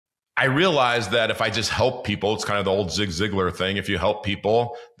I realized that if I just help people, it's kind of the old Zig Ziglar thing. If you help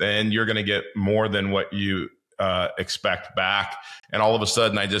people, then you're going to get more than what you expect back. And all of a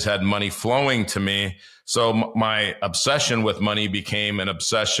sudden, I just had money flowing to me. So my obsession with money became an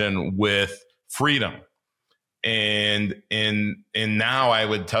obsession with freedom. And now I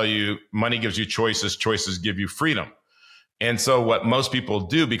would tell you, money gives you choices, choices give you freedom. And so what most people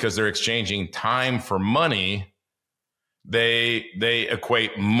do, because they're exchanging time for money, they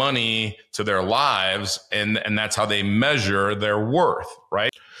equate money to their lives, and that's how they measure their worth, right?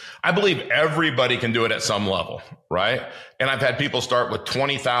 I believe everybody can do it at some level, right? And I've had people start with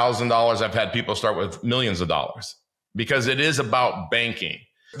 $20,000. I've had people start with millions of dollars, because it is about banking.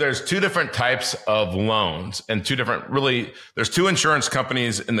 There's two different types of loans and there's two insurance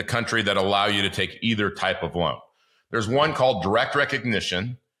companies in the country that allow you to take either type of loan. There's one called direct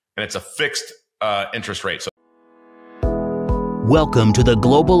recognition, and it's a fixed interest rate. Welcome to the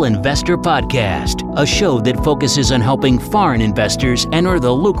Global Investor Podcast, a show that focuses on helping foreign investors enter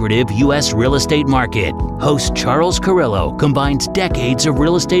the lucrative U.S. real estate market. Host Charles Carillo combines decades of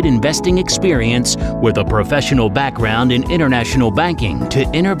real estate investing experience with a professional background in international banking to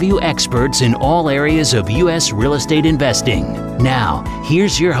interview experts in all areas of U.S. real estate investing. Now,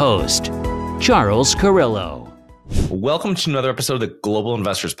 here's your host, Charles Carillo. Welcome to another episode of the Global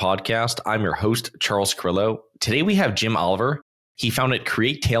Investors Podcast. I'm your host, Charles Carillo. Today we have Jim Oliver. He founded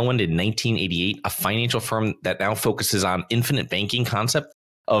CreateTailwind in 1988, a financial firm that now focuses on infinite banking concept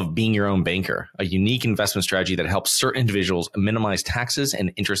of being your own banker, a unique investment strategy that helps certain individuals minimize taxes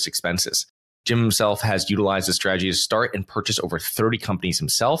and interest expenses. Jim himself has utilized this strategy to start and purchase over 30 companies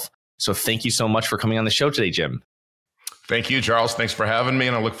himself. So thank you so much for coming on the show today, Jim. Thank you, Charles. Thanks for having me.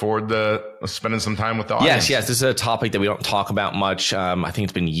 And I look forward to spending some time with the audience. Yes. This is a topic that we don't talk about much. I think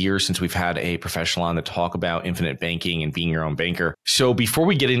it's been years since we've had a professional on to talk about infinite banking and being your own banker. So before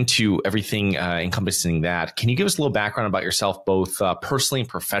we get into everything encompassing that, can you give us a little background about yourself, both personally and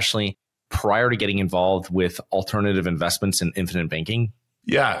professionally, prior to getting involved with alternative investments in infinite banking?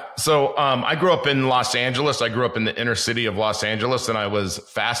 Yeah. So I grew up in Los Angeles. I grew up in the inner city of Los Angeles, and I was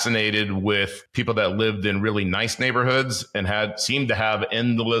fascinated with people that lived in really nice neighborhoods and seemed to have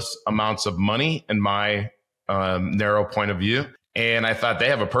endless amounts of money in my narrow point of view. And I thought they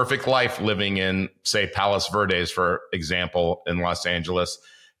have a perfect life living in, say, Palos Verdes, for example, in Los Angeles.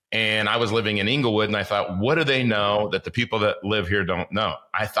 And I was living in Inglewood, and I thought, what do they know that the people that live here don't know?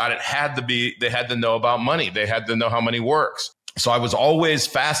 I thought they had to know about money. They had to know how money works. So I was always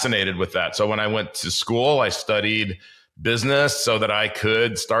fascinated with that. So when I went to school, I studied business so that I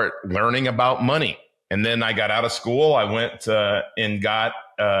could start learning about money. And then I got out of school. I went and got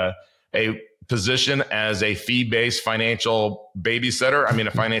a position as a fee-based financial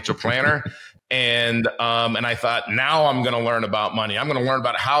a financial planner. And I thought, now I'm going to learn about money. I'm going to learn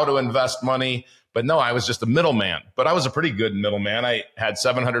about how to invest money. But no, I was just a middleman. But I was a pretty good middleman. I had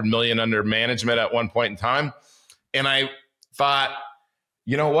 $700 million under management at one point in time. And I thought,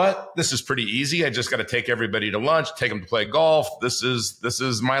 you know what? This is pretty easy. I just got to take everybody to lunch, take them to play golf. This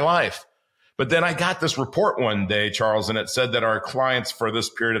is my life. But then I got this report one day, Charles, and it said that our clients for this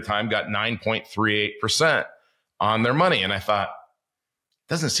period of time got 9.38% on their money. And I thought,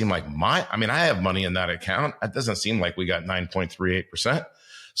 doesn't seem like I have money in that account. It doesn't seem like we got 9.38%.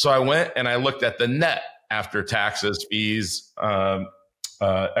 So I went and I looked at the net after taxes, fees,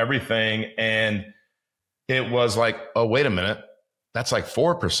 everything. And it was like, oh, wait a minute. That's like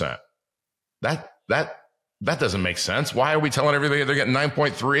 4%. That doesn't make sense. Why are we telling everybody they're getting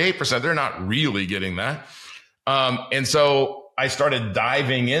 9.38%? They're not really getting that. And so I started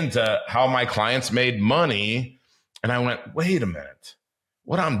diving into how my clients made money. And I went, wait a minute.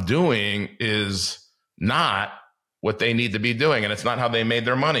 What I'm doing is not what they need to be doing. And it's not how they made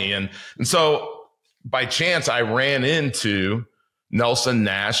their money. And so by chance, I ran into Nelson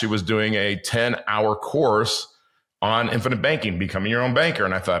Nash, who was doing a 10-hour course on infinite banking, becoming your own banker.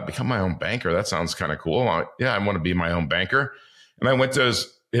 And I thought, become my own banker? That sounds kind of cool. I want to be my own banker. And I went to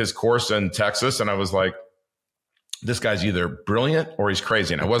his course in Texas, and I was like, this guy's either brilliant or he's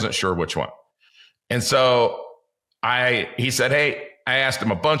crazy. And I wasn't sure which one. And so he said, hey, I asked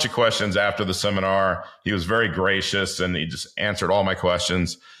him a bunch of questions after the seminar. He was very gracious, and he just answered all my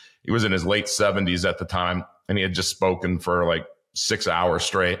questions. He was in his late 70s at the time, and he had just spoken for like 6 hours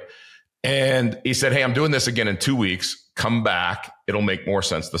straight. And he said, hey, I'm doing this again in 2 weeks. Come back. It'll make more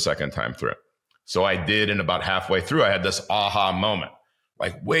sense the second time through. So I did. And about halfway through, I had this aha moment.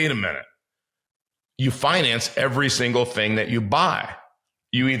 Like, wait a minute. You finance every single thing that you buy.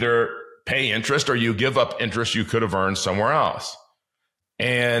 You either pay interest or you give up interest you could have earned somewhere else.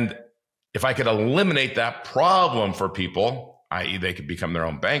 And if I could eliminate that problem for people, i.e. they could become their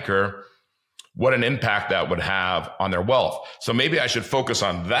own banker, what an impact that would have on their wealth. So maybe I should focus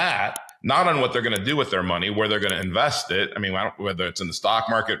on that, not on what they're going to do with their money, where they're going to invest it. I mean, whether it's in the stock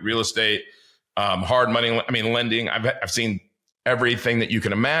market, real estate, hard money, lending. I've seen everything that you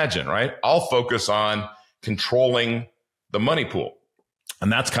can imagine, right? I'll focus on controlling the money pool.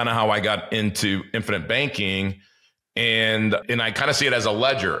 And that's kind of how I got into infinite banking. And I kind of see it as a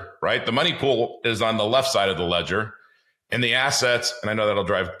ledger, right? The money pool is on the left side of the ledger, and the assets, and I know that'll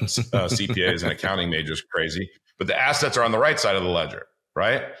drive CPAs and accounting majors crazy, but the assets are on the right side of the ledger,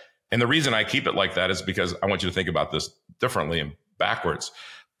 right? And the reason I keep it like that is because I want you to think about this differently and backwards.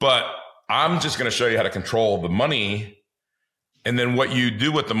 But I'm just going to show you how to control the money. And then what you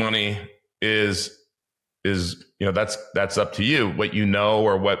do with the money is that's up to you, what you know,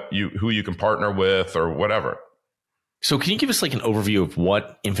 or who you can partner with or whatever. So can you give us like an overview of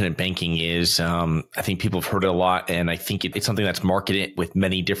what infinite banking is? I think people have heard it a lot, and I think it's something that's marketed with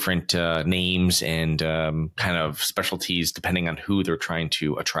many different names and kind of specialties depending on who they're trying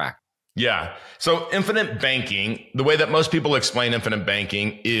to attract. Yeah. So infinite banking, the way that most people explain infinite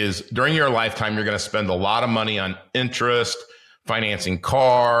banking is during your lifetime, you're going to spend a lot of money on interest, financing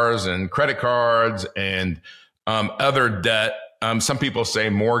cars and credit cards and other debt. Some people say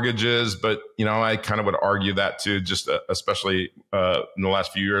mortgages, but I kind of would argue that too, just especially in the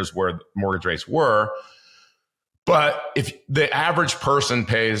last few years where mortgage rates were. But if the average person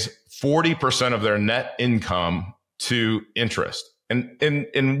pays 40% of their net income to interest,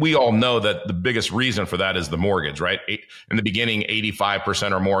 and we all know that the biggest reason for that is the mortgage, right? In the beginning,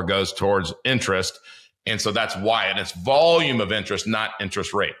 85% or more goes towards interest. And so that's why, and it's volume of interest, not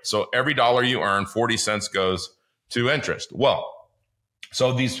interest rate. So every dollar you earn, 40 cents goes to interest. Well,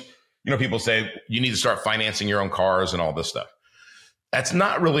 so these, people say you need to start financing your own cars and all this stuff. That's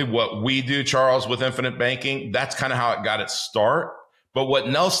not really what we do, Charles, with infinite banking. That's kind of how it got its start. But what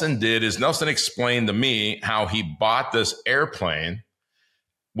Nelson did is Nelson explained to me how he bought this airplane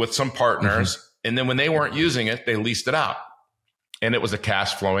with some partners. Mm-hmm. And then when they weren't using it, they leased it out. And it was a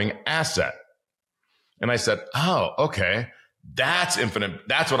cash flowing asset. And I said, oh, okay, that's infinite.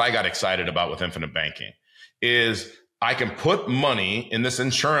 That's what I got excited about with infinite banking is I can put money in this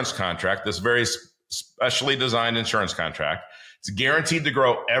insurance contract, this very specially designed insurance contract. It's guaranteed to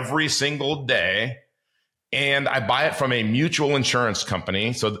grow every single day. And I buy it from a mutual insurance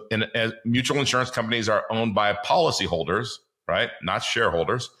company. So mutual insurance companies are owned by policyholders, right? Not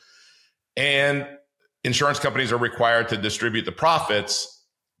shareholders. And insurance companies are required to distribute the profits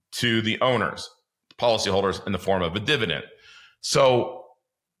to the owners, policyholders, in the form of a dividend. So,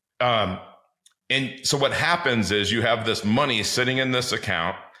 so what happens is you have this money sitting in this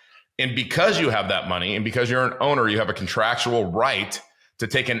account. And because you have that money and because you're an owner, you have a contractual right to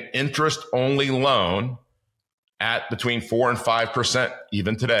take an interest-only loan at between 4 and 5%,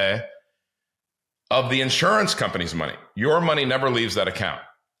 even today, of the insurance company's money. Your money never leaves that account.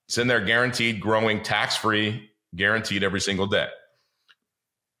 It's in there guaranteed, growing, tax-free, guaranteed every single day.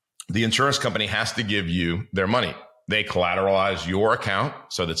 The insurance company has to give you their money. They collateralize your account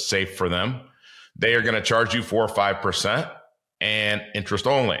so that's safe for them. They are going to charge you 4 or 5% and interest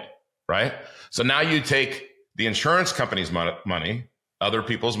only, right? So now you take the insurance company's money, other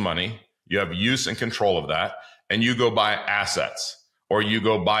people's money, you have use and control of that, and you go buy assets, or you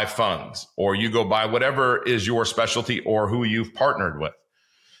go buy funds, or you go buy whatever is your specialty or who you've partnered with.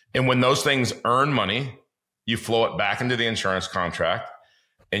 And when those things earn money, you flow it back into the insurance contract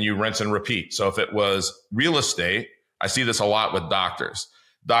and you rinse and repeat. So if it was real estate, I see this a lot with doctors.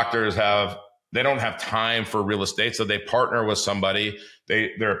 Doctors they don't have time for real estate. So they partner with somebody.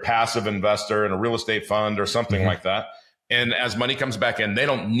 They're a passive investor in a real estate fund or something like that. And as money comes back in, they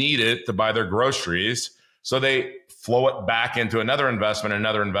don't need it to buy their groceries. So they flow it back into another investment,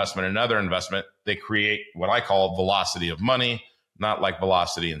 another investment, another investment. They create what I call velocity of money, not like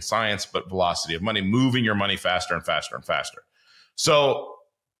velocity in science, but velocity of money, moving your money faster and faster and faster. So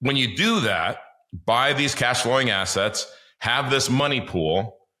when you do that, buy these cash flowing assets, have this money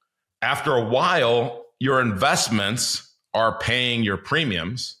pool, after a while, your investments are paying your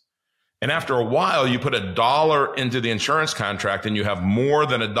premiums. And after a while, you put $1 into the insurance contract and you have more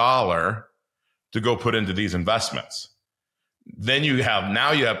than $1 to go put into these investments. Then you have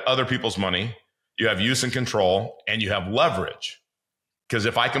other people's money, you have use and control, and you have leverage. Because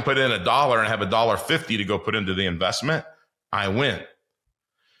if I can put in $1 and have $1.50 to go put into the investment, I win.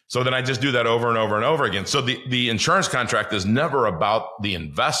 So then I just do that over and over and over again. So the insurance contract is never about the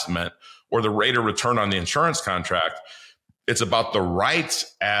investment or the rate of return on the insurance contract. It's about the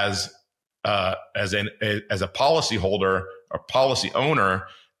rights as a policyholder or policy owner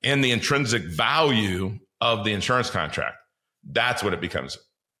and the intrinsic value of the insurance contract. That's what it becomes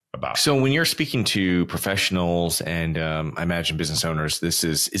about. So when you're speaking to professionals and I imagine business owners, is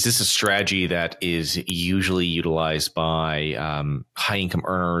this a strategy that is usually utilized by high income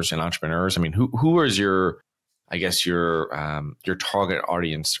earners and entrepreneurs? I mean, who is your target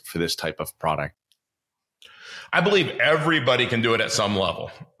audience for this type of product? I believe everybody can do it at some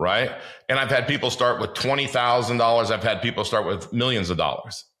level, right? And I've had people start with $20,000. I've had people start with millions of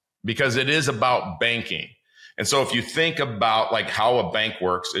dollars because it is about banking. And so if you think about like how a bank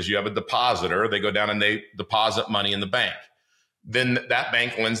works is you have a depositor, they go down and they deposit money in the bank. Then that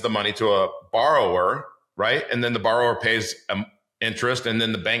bank lends the money to a borrower, right? And then the borrower pays interest, and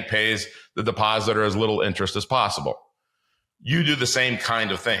then the bank pays the depositor as little interest as possible. You do the same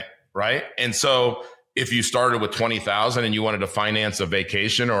kind of thing, right? And so if you started with $20,000 and you wanted to finance a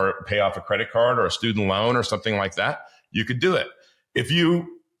vacation or pay off a credit card or a student loan or something like that, you could do it. If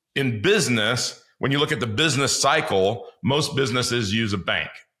you, in business, when you look at the business cycle, most businesses use a bank,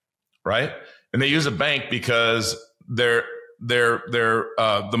 right? And they use a bank because the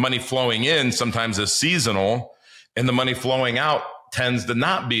money flowing in sometimes is seasonal, and the money flowing out tends to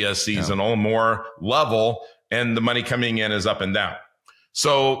not be as seasonal, more level, and the money coming in is up and down.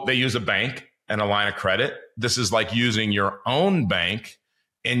 So they use a bank and a line of credit. This is like using your own bank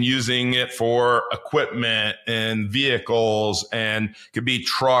and using it for equipment and vehicles, and it could be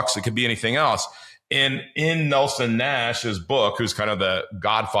trucks, it could be anything else. And in Nelson Nash's book, who's kind of the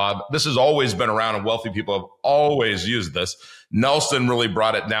godfather, this has always been around and wealthy people have always used this. Nelson really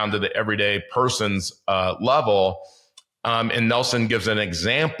brought it down to the everyday person's level. And Nelson gives an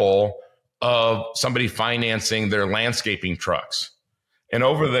example of somebody financing their landscaping trucks. And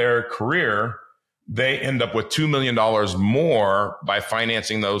over their career, they end up with $2 million more by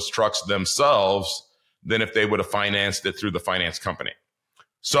financing those trucks themselves than if they would have financed it through the finance company.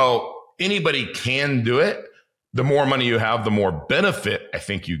 So anybody can do it. The more money you have, the more benefit I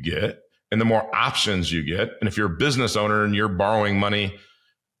think you get, and the more options you get. And if you're a business owner and you're borrowing money,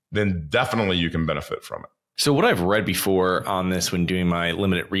 then definitely you can benefit from it. So what I've read before on this when doing my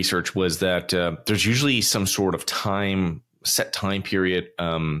limited research was that there's usually some sort of set time period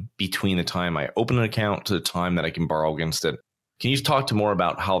between the time I open an account to the time that I can borrow against it. Can you talk to more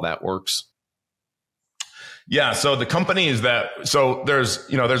about how that works? Yeah. So the companies there's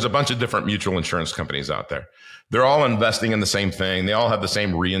a bunch of different mutual insurance companies out there. They're all investing in the same thing. They all have the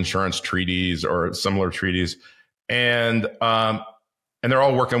same reinsurance treaties or similar treaties. And they're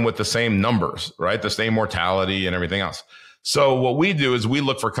all working with the same numbers, right? The same mortality and everything else. So what we do is we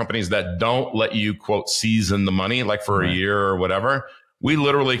look for companies that don't let you, quote, season the money, like for a year or whatever. We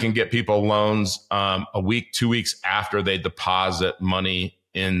literally can get people loans a week, 2 weeks after they deposit money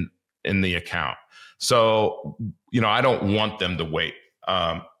in the account. So, I don't want them to wait.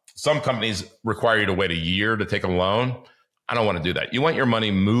 Some companies require you to wait a year to take a loan. I don't want to do that. You want your money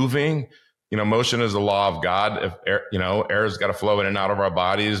moving. Motion is the law of God. If air's got to flow in and out of our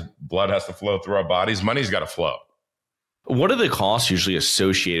bodies, blood has to flow through our bodies, money's got to flow. What are the costs usually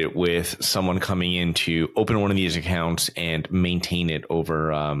associated with someone coming in to open one of these accounts and maintain it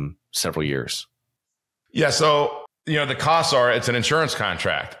over several years? Yeah. So, the costs are, it's an insurance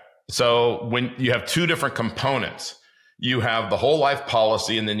contract. So when you have two different components, you have the whole life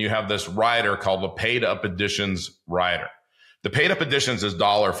policy, and then you have this rider called the paid up additions rider. The paid up additions is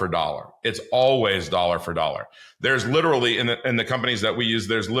dollar for dollar. It's always dollar for dollar. There's literally, in the companies that we use,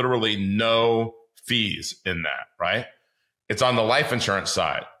 there's literally no fees in that, right? It's on the life insurance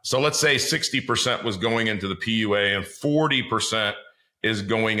side. So let's say 60% was going into the PUA and 40% is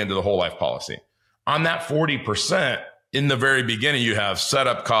going into the whole life policy. On that 40%, in the very beginning, you have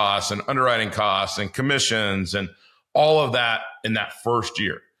setup costs and underwriting costs and commissions and all of that in that first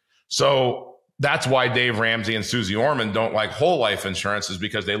year. So that's why Dave Ramsey and Susie Orman don't like whole life insurance, is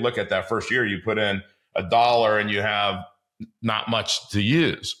because they look at that first year, you put in $1 and you have not much to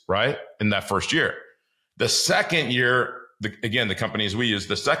use, right? In that first year. The second year, the companies we use,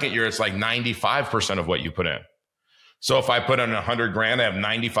 the second year, it's like 95% of what you put in. So if I put in $100,000, I have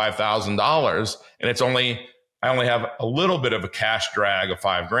 $95,000, and I only have a little bit of a cash drag of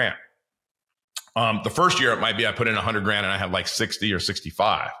 $5,000. The first year it might be I put in $100,000 and I have like 60 or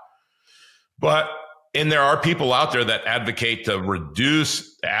 65. And there are people out there that advocate to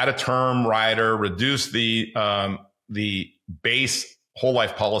add a term rider, reduce the base whole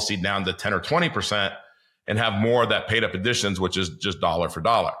life policy down to 10 or 20%, and have more of that paid up additions, which is just dollar for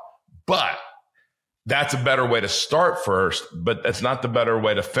dollar. But that's a better way to start first, but that's not the better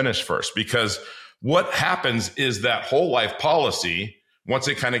way to finish first, because what happens is that whole life policy, once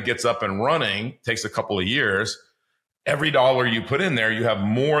it kind of gets up and running, takes a couple of years, every dollar you put in there, you have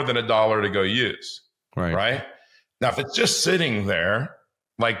more than $1 to go use, right? Now, if it's just sitting there,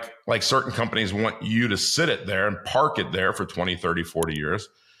 like certain companies want you to sit it there and park it there for 20, 30, 40 years,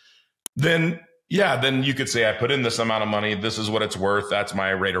 then you could say, I put in this amount of money. This is what it's worth. That's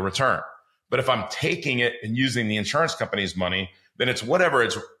my rate of return. But if I'm taking it and using the insurance company's money, then it's whatever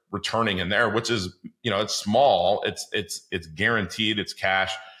it's returning in there, which is, it's small. It's guaranteed. It's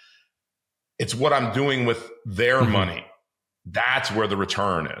cash. It's what I'm doing with their money. That's where the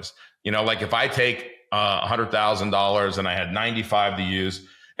return is. Like if I take $100,000 and I had 95 to use,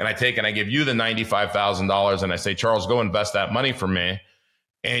 and I give you the $95,000 and I say, Charles, go invest that money for me,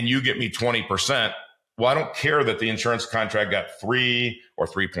 and you get me 20%. Well, I don't care that the insurance contract got 3 or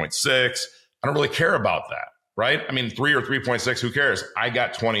 3.6. I don't really care about that, right? I mean, 3 or 3.6, who cares? I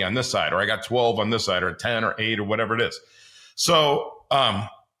got 20 on this side, or I got 12 on this side, or 10 or 8 or whatever it is. So,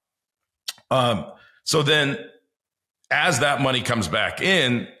 so then as that money comes back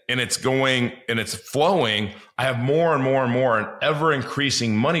in and it's going and it's flowing, I have more and more and more an ever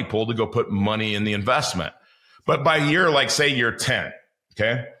increasing money pool to go put money in the investment. But by year, like say year 10,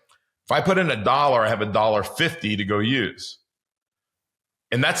 okay, if I put in $1, I have $1.50 to go use.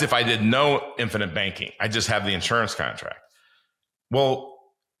 And that's if I did no infinite banking. I just have the insurance contract. Well,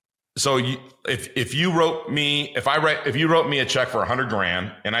 so if you wrote me a check for 100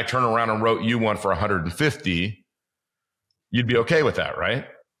 grand and I turn around and wrote you one for 150, you'd be okay with that, right?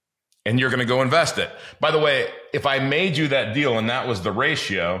 And you're going to go invest it. By the way, if I made you that deal and that was the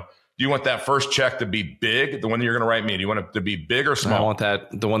ratio, do you want that first check to be big, the one you're going to write me? Do you want it to be big or small? I want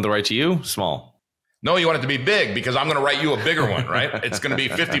the one to write to you, small. No, you want it to be big because I'm going to write you a bigger one, right? It's going to be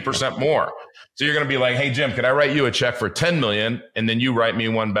 50% more. So you're going to be like, hey, Jim, could I write you a check for 10 million? And then you write me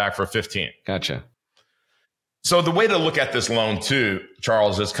one back for 15. Gotcha. So the way to look at this loan too,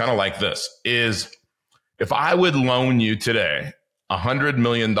 Charles, is kind of like this, is if I would loan you today $100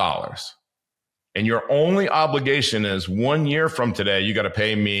 million and your only obligation is 1 year from today, you got to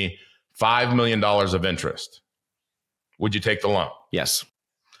pay me $5 million of interest, would you take the loan? Yes.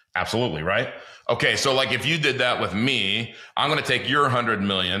 Absolutely, right? Okay, so like if you did that with me, I'm going to take your 100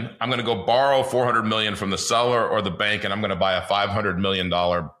 million. I'm going to go borrow 400 million from the seller or the bank, and I'm going to buy a $500 million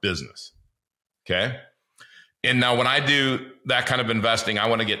pills. Okay. And now when I do that kind of investing, I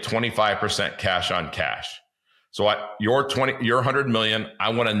want to get 25% cash on cash. So your 100 million, I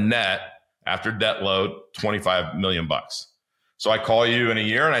want to net after debt load, 25 million bucks. So I call you in a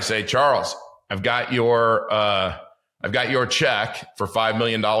year and I say, Charles, I've got your check for $5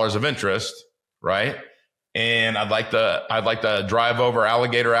 million of interest, right? And I'd like to drive over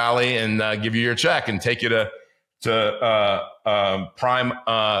Alligator Alley and give you your check and take you to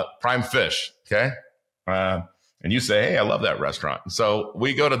Prime Fish, okay? And you say, hey, I love that restaurant. So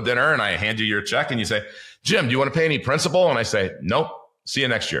we go to dinner and I hand you your check and you say, Jim, do you want to pay any principal? And I say, nope, see you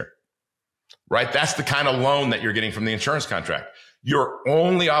next year, right? That's the kind of loan that you're getting from the insurance contract. Your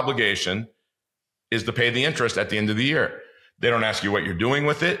only obligation is to pay the interest at the end of the year. They don't ask you what you're doing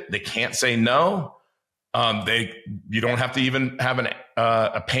with it. They can't say no. You don't have to even have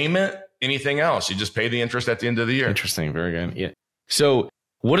a payment, anything else. You just pay the interest at the end of the year. Interesting. Very good. Yeah. So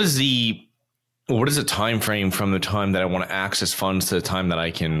what is the time frame from the time that I want to access funds to the time that I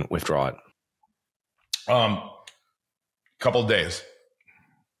can withdraw it? Couple of days.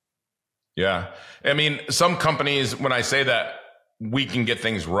 Yeah. I mean, some companies, when I say that we can get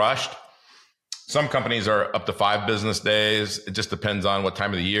things rushed, some companies are up to 5 business days. It just depends on what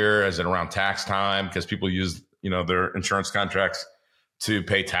time of the year. Is it around tax time? Because people use, their insurance contracts to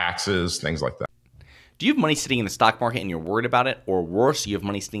pay taxes, things like that. Do you have money sitting in the stock market and you're worried about it? Or worse, you have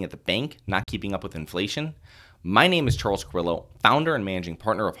money sitting at the bank, not keeping up with inflation? My name is Charles Carillo, founder and managing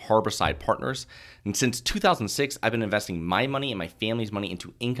partner of Harborside Partners. And since 2006, I've been investing my money and my family's money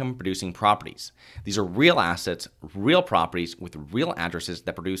into income-producing properties. These are real assets, real properties with real addresses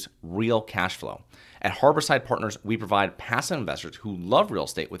that produce real cash flow. At Harborside Partners, we provide passive investors who love real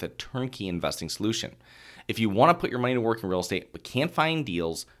estate with a turnkey investing solution. If you want to put your money to work in real estate but can't find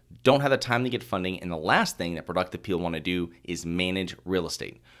deals, don't have the time to get funding, and the last thing that productive people want to do is manage real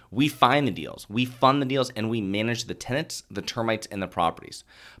estate. We find the deals, we fund the deals, and we manage the tenants, the termites, and the properties.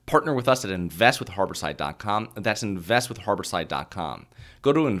 Partner with us at investwithharborside.com. That's investwithharborside.com.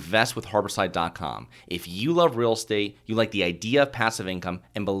 Go to investwithharborside.com. If you love real estate, you like the idea of passive income,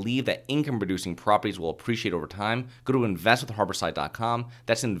 and believe that income-producing properties will appreciate over time, go to investwithharborside.com.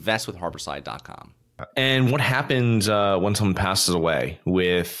 That's investwithharborside.com. And what happens when someone passes away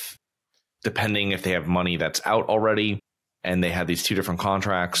with, depending if they have money that's out already and they have these 2 different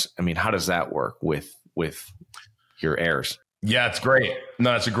contracts? I mean, how does that work with your heirs? Yeah, it's great.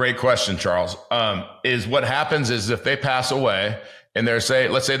 No, it's a great question, Charles. Is what happens is if they pass away and let's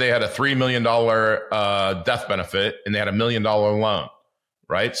say they had a $3 million death benefit and they had $1 million loan,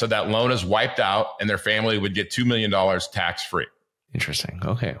 right? So that loan is wiped out and their family would get $2 million tax free. Interesting.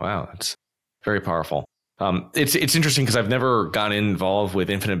 Okay. Wow. That's very powerful. It's interesting because I've never gotten involved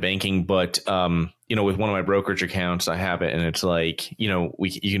with infinite banking, but with one of my brokerage accounts, I have it, and it's like, you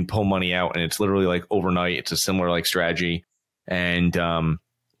can pull money out, and it's literally like overnight. It's a similar like strategy, and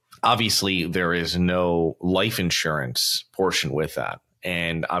obviously there is no life insurance portion with that,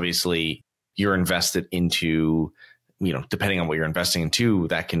 and obviously you're invested into, depending on what you're investing into,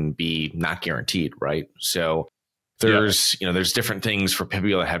 that can be not guaranteed, right? So there's different things for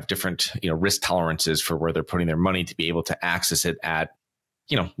people that have different, risk tolerances for where they're putting their money to be able to access it at,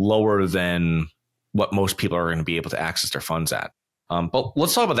 lower than what most people are going to be able to access their funds at. But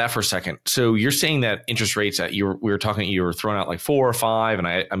let's talk about that for a second. So you're saying that interest rates that you were throwing out like 4 or 5. And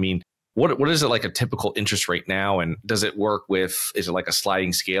I mean, what is it like a typical interest rate now? And does it work is it like a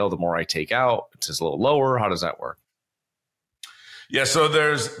sliding scale? The more I take out, it's just a little lower. How does that work? Yeah, so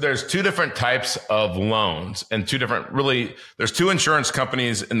there's 2 different types of loans and there's 2 insurance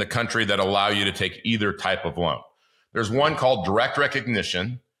companies in the country that allow you to take either type of loan. There's one called direct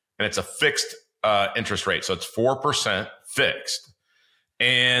recognition, and it's a fixed interest rate. So it's 4% fixed.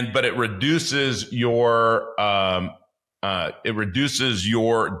 But it reduces your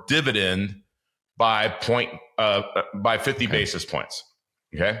dividend by 50 basis points.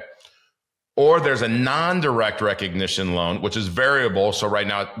 Okay. Or there's a non-direct recognition loan, which is variable. So right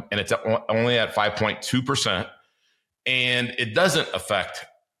now, and it's only at 5.2%, and it doesn't affect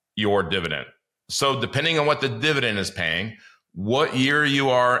your dividend. So depending on what the dividend is paying, what year you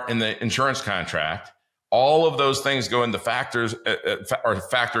are in the insurance contract, all of those things go into factors are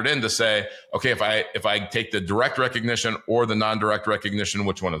factored in to say, okay, if I take the direct recognition or the non-direct recognition,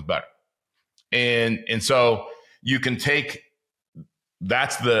 which one is better? And so you can take.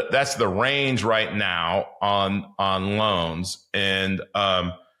 That's the range right now on loans. And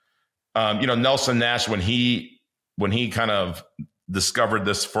Nelson Nash, when he kind of discovered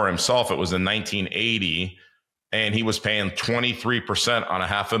this for himself, it was in 1980, and he was paying 23% on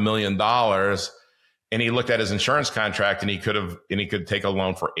 $500,000. And he looked at his insurance contract, and he could take a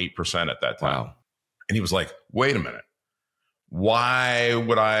loan for 8% at that time. Wow. And he was like, wait a minute. Why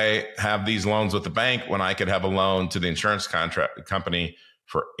would I have these loans with the bank when I could have a loan to the insurance contract company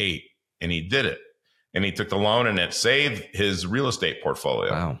for 8? And he did it. And he took the loan, and it saved his real estate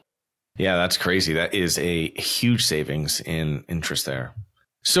portfolio. Wow. Yeah, that's crazy. That is a huge savings in interest there.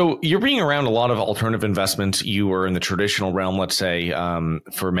 So you're being around a lot of alternative investments. You were in the traditional realm, let's say,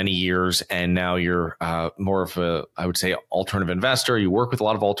 for many years, and now you're more of a, I would say, alternative investor. You work with a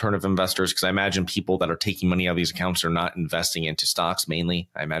lot of alternative investors, because I imagine people that are taking money out of these accounts are not investing into stocks mainly.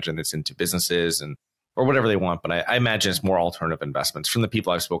 I imagine it's into businesses or whatever they want, but I imagine it's more alternative investments from the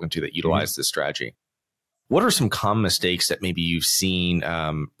people I've spoken to that utilize this strategy. What are some common mistakes that maybe you've seen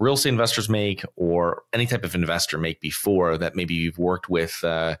real estate investors make, or any type of investor make before that maybe you've worked with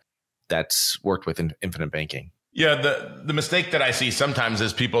that's worked with infinite banking? Yeah, the mistake that I see sometimes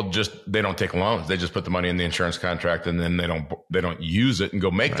is people they don't take loans. They just put the money in the insurance contract, and then they don't use it and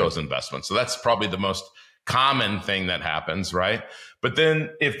go make those investments. So that's probably the most common thing that happens, right? But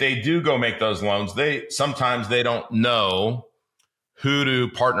then if they do go make those loans, sometimes they don't know who to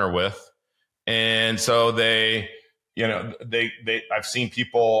partner with. And so I've seen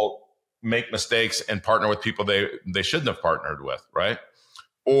people make mistakes and partner with people they shouldn't have partnered with, right?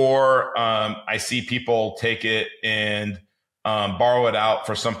 Or I see people take it and borrow it out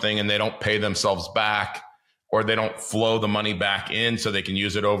for something, and they don't pay themselves back, or they don't flow the money back in so they can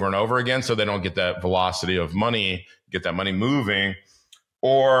use it over and over again, so they don't get that velocity of money, get that money moving,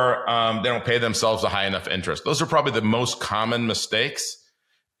 or they don't pay themselves a high enough interest. Those are probably the most common mistakes.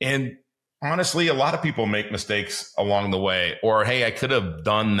 And honestly, a lot of people make mistakes along the way, or, hey, I could have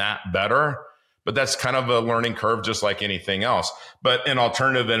done that better, but that's kind of a learning curve, just like anything else. But in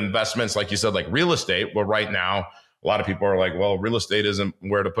alternative investments, like you said, like real estate, well, right now, a lot of people are like, well, real estate isn't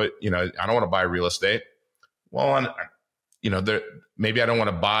where to put, I don't want to buy real estate. Well, maybe I don't want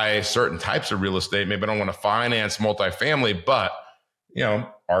to buy certain types of real estate. Maybe I don't want to finance multifamily, but,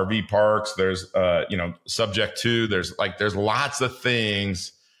 RV parks, there's, subject to, there's lots of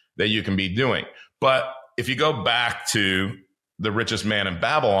things that you can be doing. But if you go back to the richest man in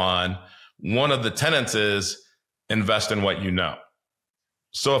Babylon, one of the tenets is invest in what you know.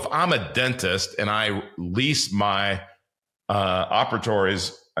 So if I'm a dentist and I lease my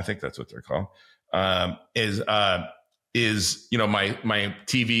operatories, I think that's what they're called, is my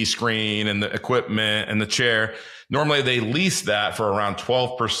TV screen and the equipment and the chair. Normally they lease that for around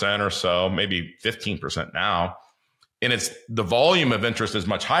 12% or so, maybe 15% now. and it's the volume of interest is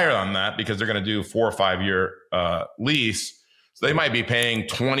much higher on that because they're going to do 4 or 5 year lease. So they might be paying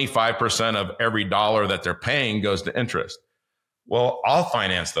 25% of every dollar that they're paying goes to interest. Well, I'll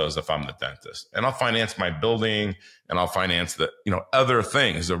finance those if I'm the dentist, and I'll finance my building, and I'll finance the, other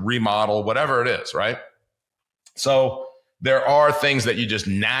things, the remodel, whatever it is, right? So there are things that you just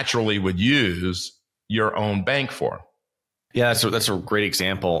naturally would use your own bank for. Yeah, that's a great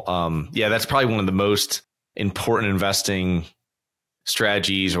example. That's probably one of the most important investing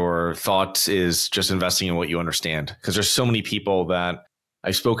strategies or thoughts is just investing in what you understand. Because there's so many people that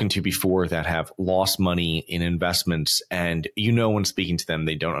I've spoken to before that have lost money in investments, and when speaking to them,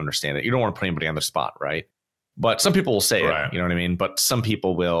 they don't understand it. You don't want to put anybody on the spot, right? But some people will say it, you know what I mean? But some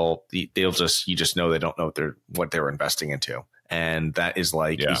people you just know they don't know what they're investing into. And that is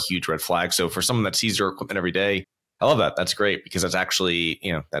like a huge red flag. So for someone that sees your equipment every day, I love that. That's great because that's actually,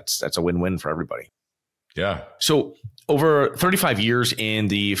 that's a win-win for everybody. Yeah. So over 35 years in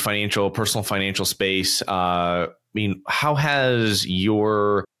the personal financial space, how has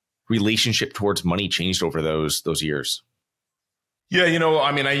your relationship towards money changed over those years? Yeah,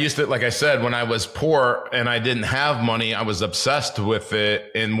 I used to, like I said, when I was poor and I didn't have money, I was obsessed with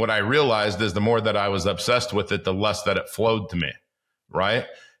it. And what I realized is the more that I was obsessed with it, the less that it flowed to me, right?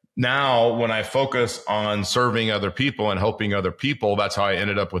 Now, when I focus on serving other people and helping other people, that's how I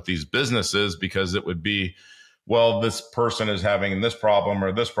ended up with these businesses, because it would be, well, this person is having this problem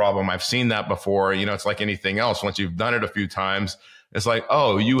or this problem. I've seen that before. It's like anything else. Once you've done it a few times, it's like,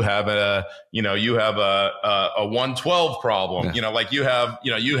 oh, you have a 112 problem.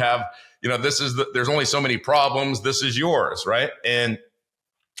 Yeah. There's only so many problems. This is yours, right? And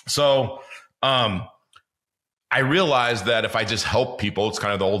so, I realized that if I just help people, it's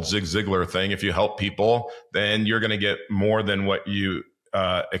kind of the old Zig Ziglar thing. If you help people, then you're going to get more than what you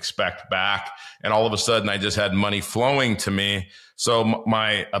expect back. And all of a sudden, I just had money flowing to me. So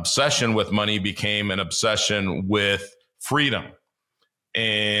my obsession with money became an obsession with freedom.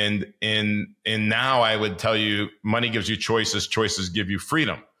 And now I would tell you, money gives you choices. Choices give you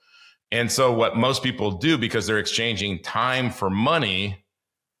freedom. And so what most people do, because they're exchanging time for money,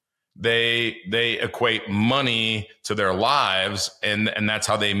 they equate money to their lives, and that's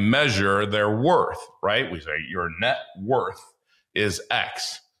how they measure their worth, right? We say your net worth is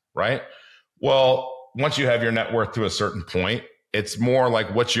X, right? Well, once you have your net worth to a certain point, it's more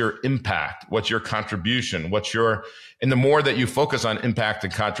like, what's your impact? What's your contribution? And the more that you focus on impact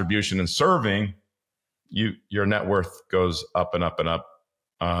and contribution and serving, your net worth goes up and up and up,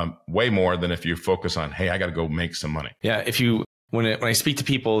 way more than if you focus on, hey, I got to go make some money. Yeah. When I speak to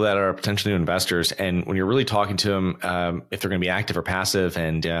people that are potentially investors, and when you're really talking to them, if they're going to be active or passive,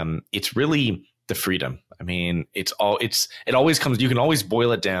 and it's really the freedom. I mean, it always comes, you can always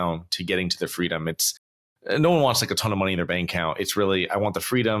boil it down to getting to the freedom. No one wants like a ton of money in their bank account. It's really, I want the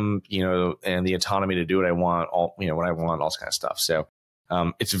freedom, and the autonomy to do what I want, what I want, all this kind of stuff. So,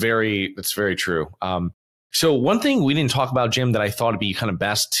 it's very true. So one thing we didn't talk about, Jim, that I thought would be kind of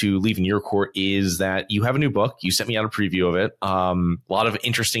best to leave in your court is that you have a new book. You sent me out a preview of it. A lot of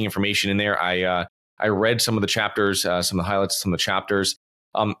interesting information in there. I read some of the chapters, some of the highlights, some of the chapters.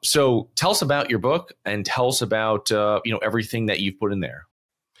 So tell us about your book and tell us about, everything that you've put in there.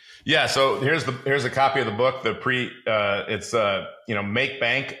 Yeah. So here's a copy of the book. It's Make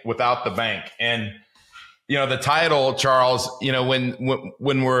Bank Without the Bank. And the title, Charles, when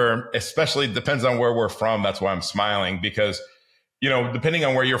we're, especially depends on where we're from. That's why I'm smiling, because, depending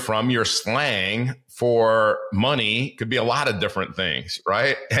on where you're from, your slang for money could be a lot of different things.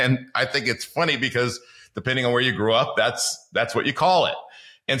 Right. And I think it's funny because depending on where you grew up, that's what you call it.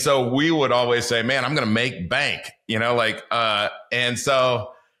 And so we would always say, man, I'm going to make bank, and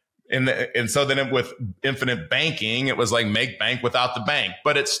so then with infinite banking, it was like make bank without the bank.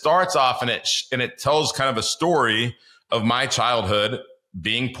 But it starts off and it tells kind of a story of my childhood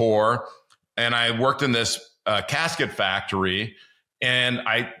being poor. And I worked in this casket factory, and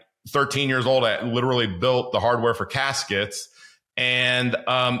 13 years old, I literally built the hardware for caskets. And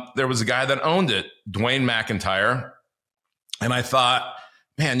there was a guy that owned it, Dwayne McIntyre. And I thought,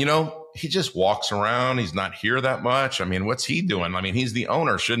 man, he just walks around. He's not here that much. I mean, what's he doing? I mean, he's the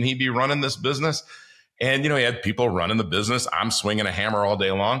owner. Shouldn't he be running this business? And, he had people running the business. I'm swinging a hammer all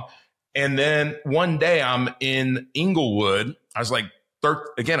day long. And then one day I'm in Inglewood. I was like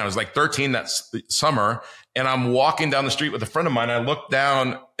 13 that summer, and I'm walking down the street with a friend of mine. I look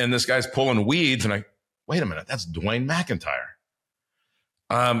down and this guy's pulling weeds, and wait a minute, that's Dwayne McIntyre.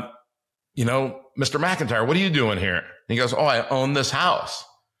 Mr. McIntyre, what are you doing here? And he goes, oh, I own this house.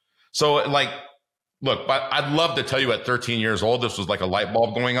 So look, I'd love to tell you at 13 years old, this was like a light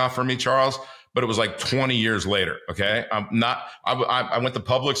bulb going off for me, Charles. but it was like 20 years later. Okay. I went to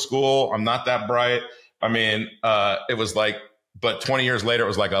public school. I'm not that bright. I mean, it was like, but 20 years later, it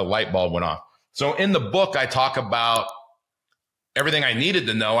was like a light bulb went off. So in the book, I talk about everything I needed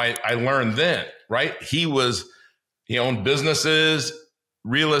to know. I learned then, right? He owned businesses,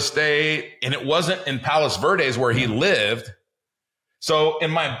 real estate, and it wasn't in Palos Verdes where he lived. So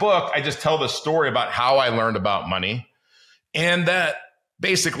in my book, I just tell the story about how I learned about money, and that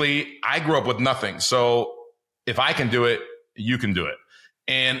basically I grew up with nothing. So if I can do it, you can do it.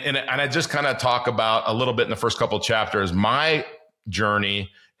 And I just kind of talk about a little bit in the first couple of chapters, my journey,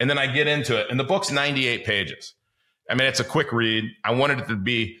 and then I get into it. And the book's 98 pages. I mean, it's a quick read. I wanted it to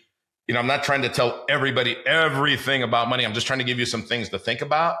be, I'm not trying to tell everybody everything about money. I'm just trying to give you some things to think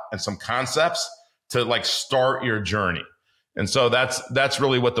about and some concepts to like start your journey. And so that's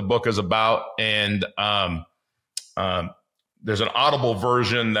really what the book is about. And there's an Audible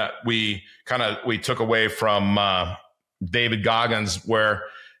version that we took away from David Goggins, where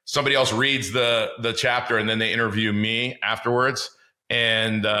somebody else reads the chapter and then they interview me afterwards.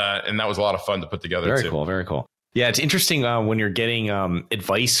 And that was a lot of fun to put together. Very cool. Very cool. Yeah, it's interesting when you're getting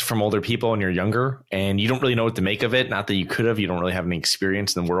advice from older people when you're younger and you don't really know what to make of it. Not that you could have, you don't really have any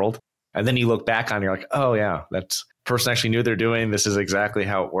experience in the world. And then you look back on it, you're like, oh yeah, that's person actually knew they're doing. This is exactly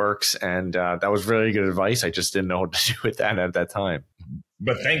how it works. And that was really good advice. I just didn't know what to do with that at that time.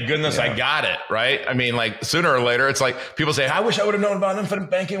 But thank goodness I got it, right? I mean, like sooner or later, it's like people say, I wish I would have known about infinite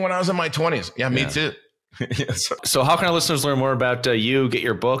banking when I was in my 20s. Yeah, me too. So how can our listeners learn more about you, get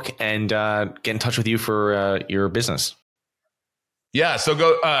your book, and get in touch with you for your business? Yeah, so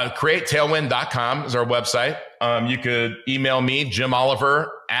go CreateTailwind.com is our website. You could email me, Jim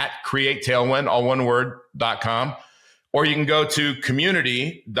Oliver at CreateTailwind, all one word, .com. Or you can go to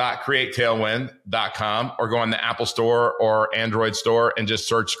community.createtailwind.com or go on the Apple Store or Android Store and just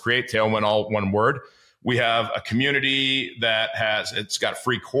search Create Tailwind, all one word. We have a community that it's got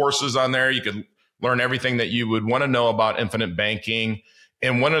free courses on there. You can learn everything that you would want to know about infinite banking.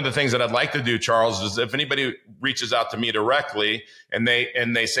 And one of the things that I'd like to do, Charles, is if anybody reaches out to me directly and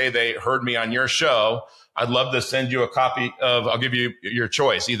they say they heard me on your show, I'd love to send you a copy I'll give you your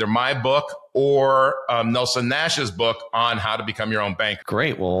choice, either my book or Nelson Nash's book on how to become your own banker.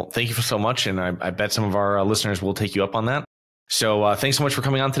 Great. Well, thank you so much. And I bet some of our listeners will take you up on that. So thanks so much for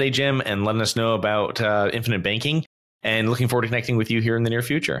coming on today, Jim, and letting us know about infinite banking, and looking forward to connecting with you here in the near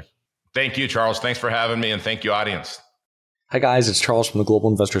future. Thank you, Charles. Thanks for having me. And thank you, audience. Hi, guys. It's Charles from the Global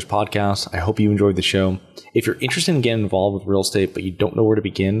Investors Podcast. I hope you enjoyed the show. If you're interested in getting involved with real estate, but you don't know where to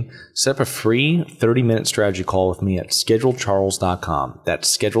begin, set up a free 30-minute strategy call with me at schedulecharles.com.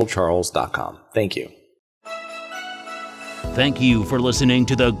 That's schedulecharles.com. Thank you. Thank you for listening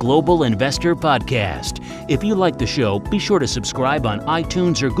to the Global Investor Podcast. If you like the show, be sure to subscribe on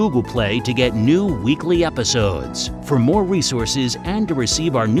iTunes or Google Play to get new weekly episodes. For more resources and to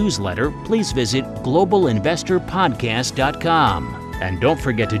receive our newsletter, please visit globalinvestorpodcast.com. And don't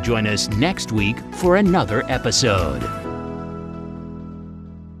forget to join us next week for another episode.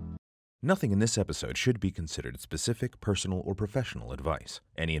 Nothing in this episode should be considered specific, personal, or professional advice.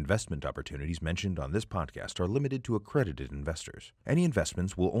 Any investment opportunities mentioned on this podcast are limited to accredited investors. Any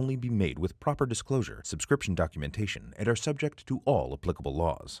investments will only be made with proper disclosure, subscription documentation, and are subject to all applicable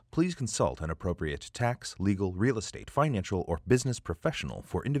laws. Please consult an appropriate tax, legal, real estate, financial, or business professional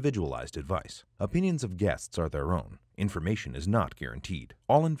for individualized advice. Opinions of guests are their own. Information is not guaranteed.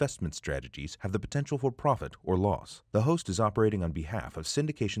 All investment strategies have the potential for profit or loss. The host is operating on behalf of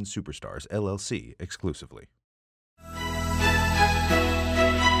Syndication Superstars, LLC exclusively.